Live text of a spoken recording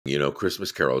You know,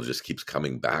 Christmas Carol just keeps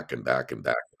coming back and back and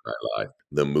back in my life.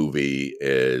 The movie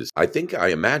is I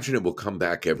imagine it will come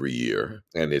back every year,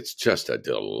 and it's just a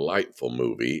delightful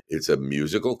movie. It's a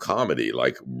musical comedy,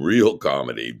 like real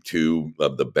comedy. Two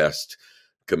of the best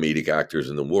comedic actors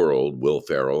in the world, Will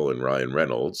Ferrell and Ryan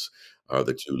Reynolds, are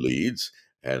the two leads.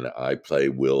 And I play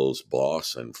Will's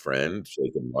boss and friend,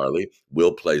 Jacob Marley.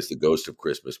 Will plays the ghost of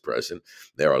Christmas Present.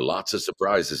 There are lots of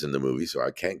surprises in the movie, so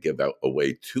I can't give out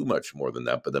away too much more than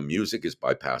that. But the music is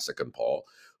by Pasek and Paul,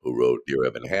 who wrote Dear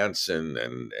Evan Hansen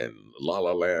and La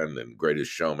La Land and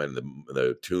Greatest Showman.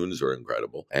 The tunes are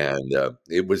incredible, and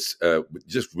it was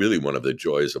just really one of the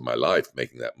joys of my life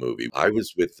making that movie. I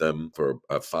was with them for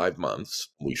 5 months.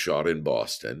 We shot in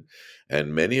Boston,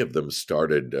 and many of them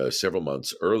started several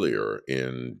months earlier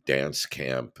in dance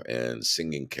camp and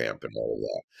singing camp and all of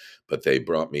that. But they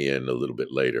brought me in a little bit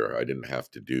later. I didn't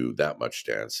have to do that much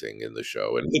dancing in the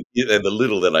show, and the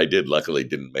little that I did, luckily,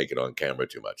 didn't make it on camera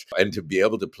too much. And to be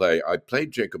able to play, I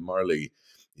played Jacob Marley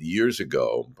years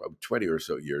ago, probably 20 or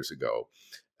so years ago,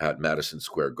 at Madison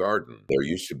Square Garden. There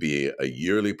used to be a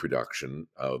yearly production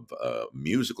of a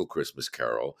musical Christmas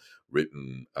Carol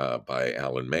written by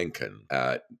Alan Menken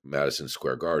at Madison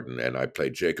Square Garden, and I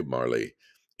played Jacob Marley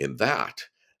in that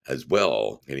as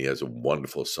well. And he has a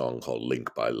wonderful song called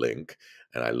Link by Link,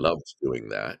 and I loved doing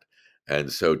that.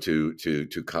 And so to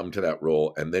come to that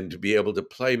role and then to be able to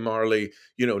play Marley,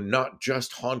 you know, not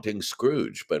just haunting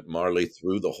Scrooge, but Marley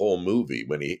through the whole movie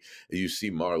when you see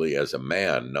Marley as a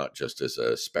man, not just as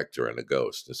a specter and a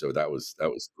ghost. And so that was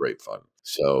great fun.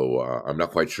 So I'm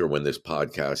not quite sure when this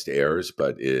podcast airs,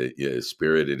 but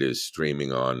Spirited is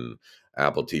streaming on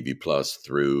Apple TV Plus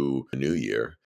through the new year.